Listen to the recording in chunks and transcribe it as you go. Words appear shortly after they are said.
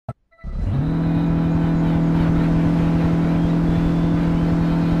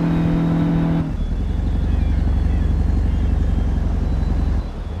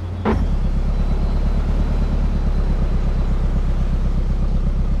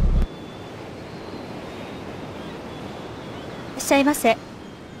しゃいませ。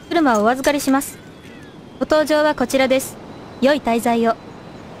車をお預かりします。ご搭乗はこちらです。良い滞在を。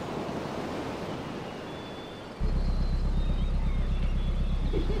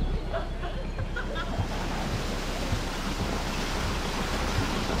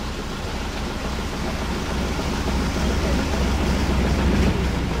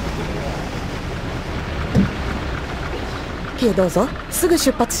どうぞ。すぐ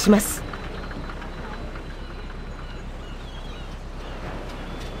出発します。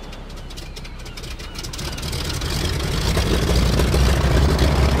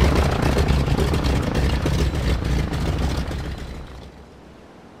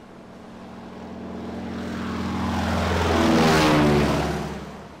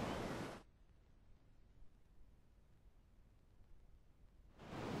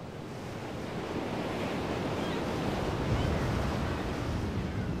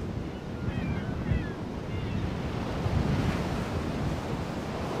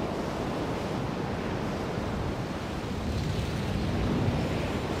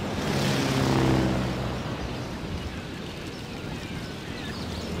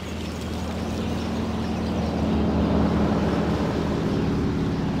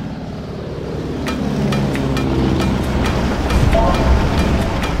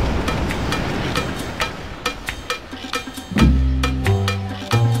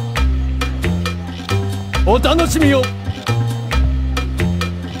お楽しみを。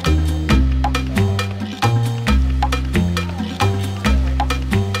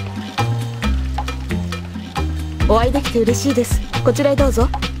お会いできて嬉しいです。こちらへどうぞ。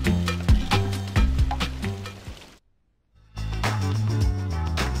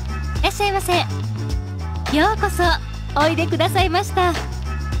いらっしゃいませ。ようこそおいでくださいました。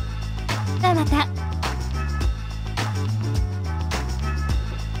ではまた。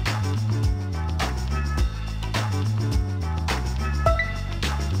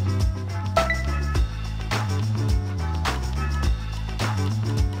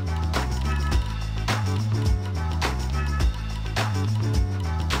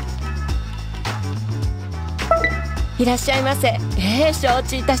いらっしゃいませ。承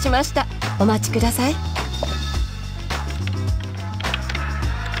知いたしました。お待ちください。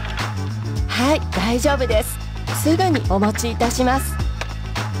はい、大丈夫です。すぐにお持ちいたします。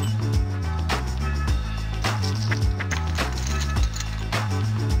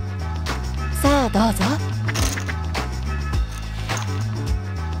さあどうぞ。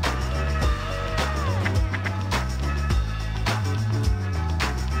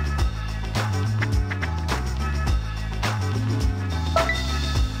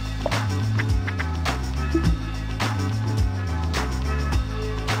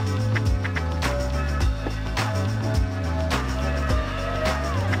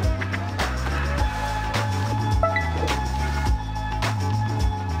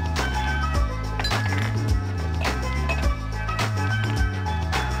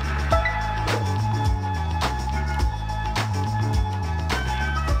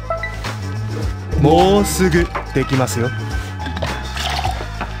もうすぐできますよ。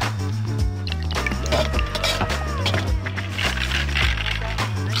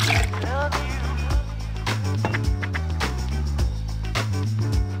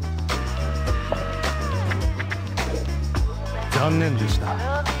残念でし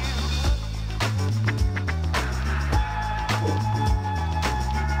た。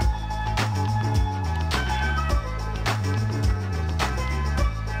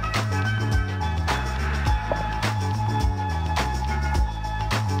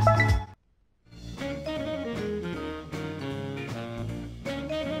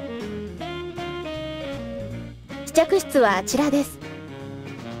試着室はあちらです。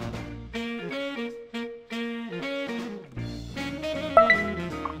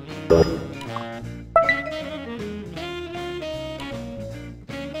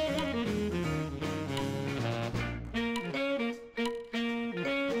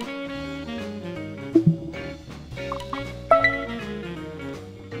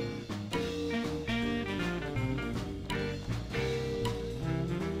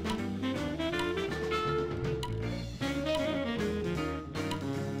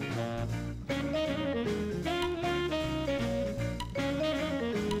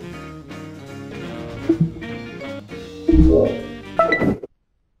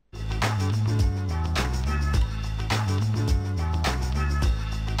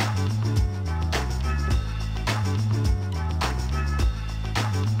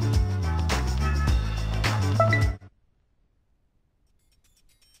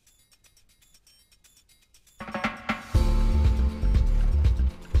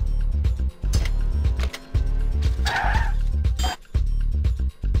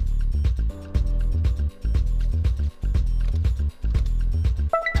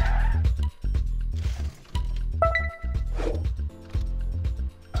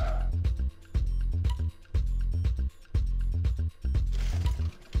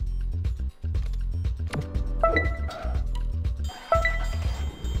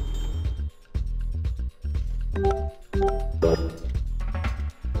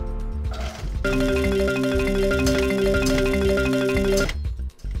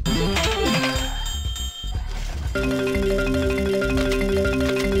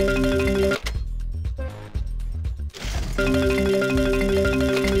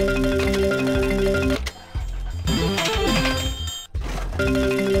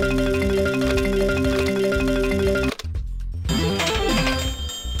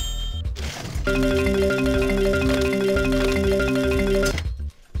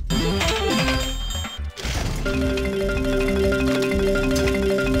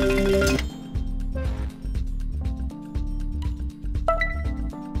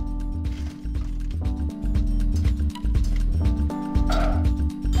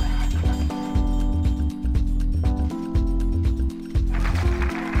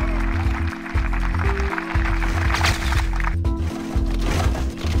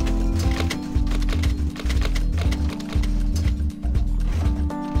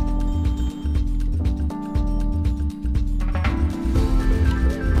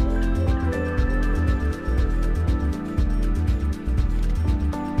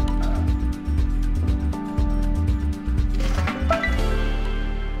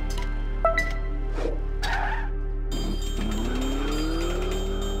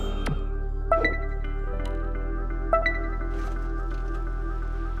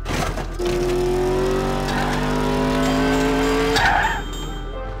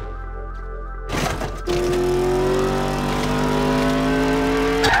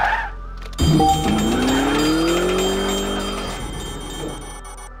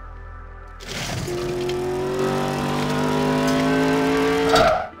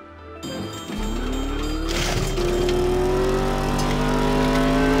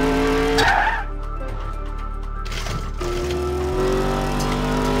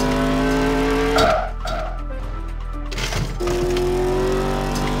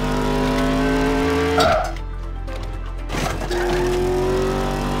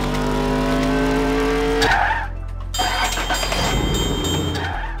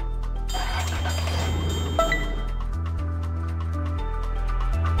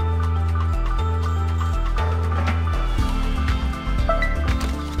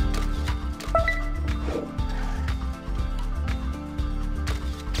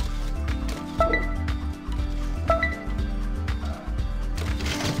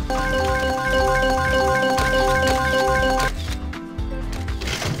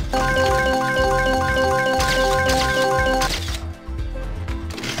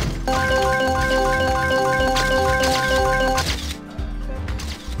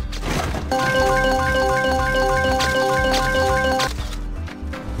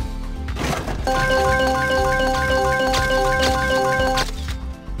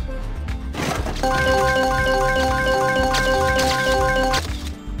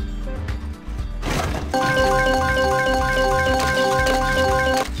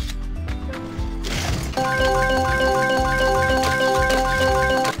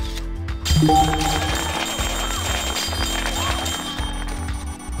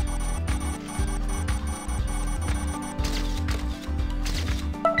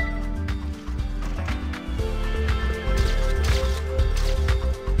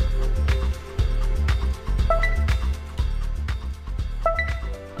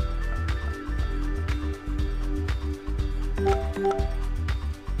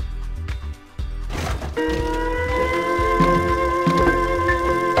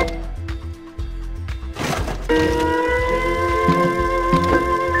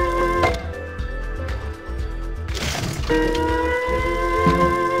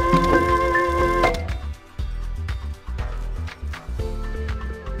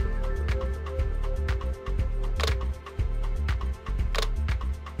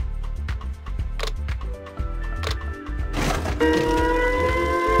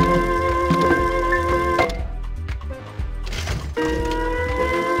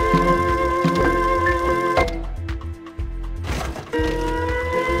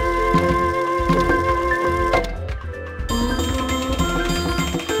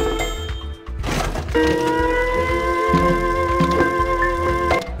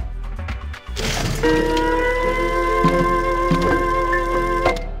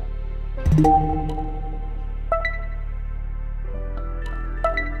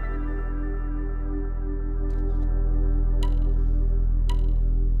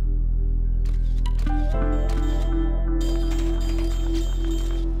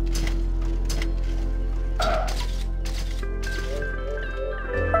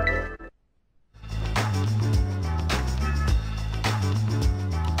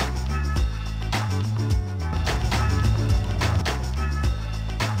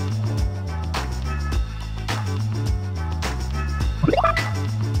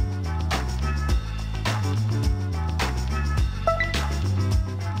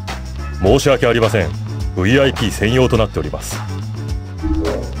申し訳ありません。 VIP 専用となっております。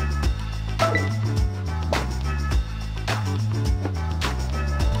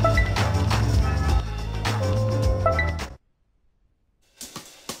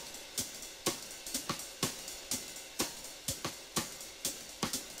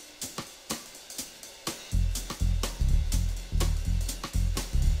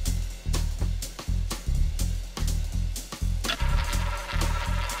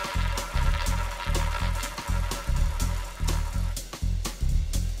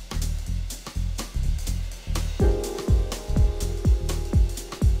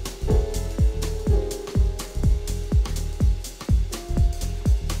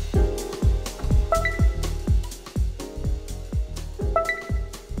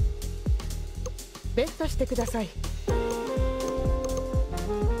ベットしてください。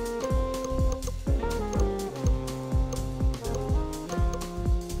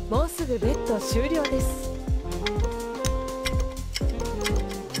もうすぐベット終了です。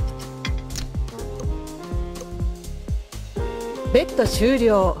ベット終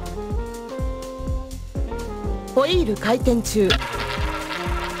了。ホイール回転中。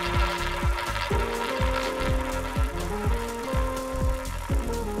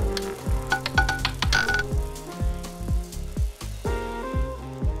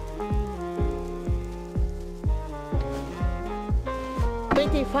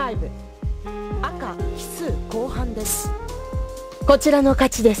25赤奇数後半です。こちらの勝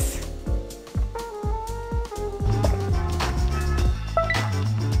ちです。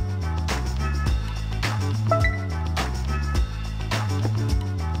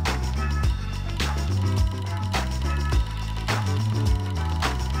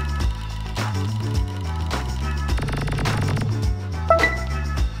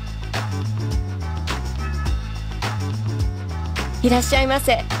いらっしゃいま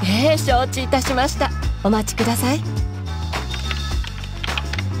せ。承知いたしました。お待ちください。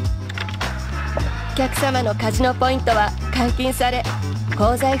お客様のカジノポイントは換金され、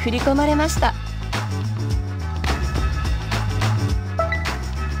口座へ振り込まれました。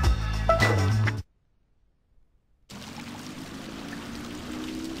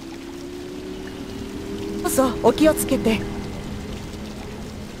どうぞお気をつけて。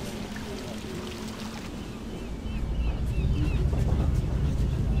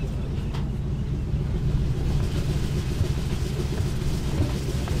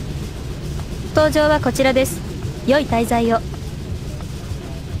搭乗はこちらです。良い滞在を。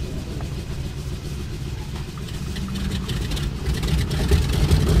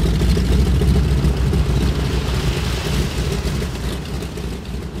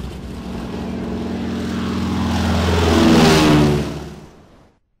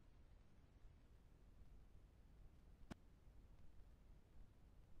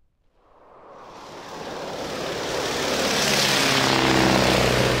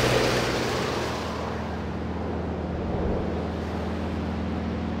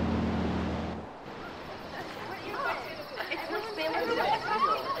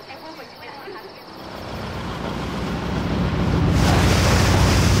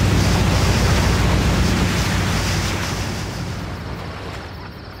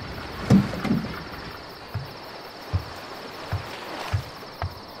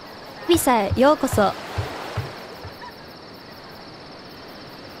ビサへようこそ。こ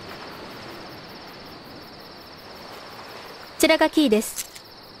ちらがキーです。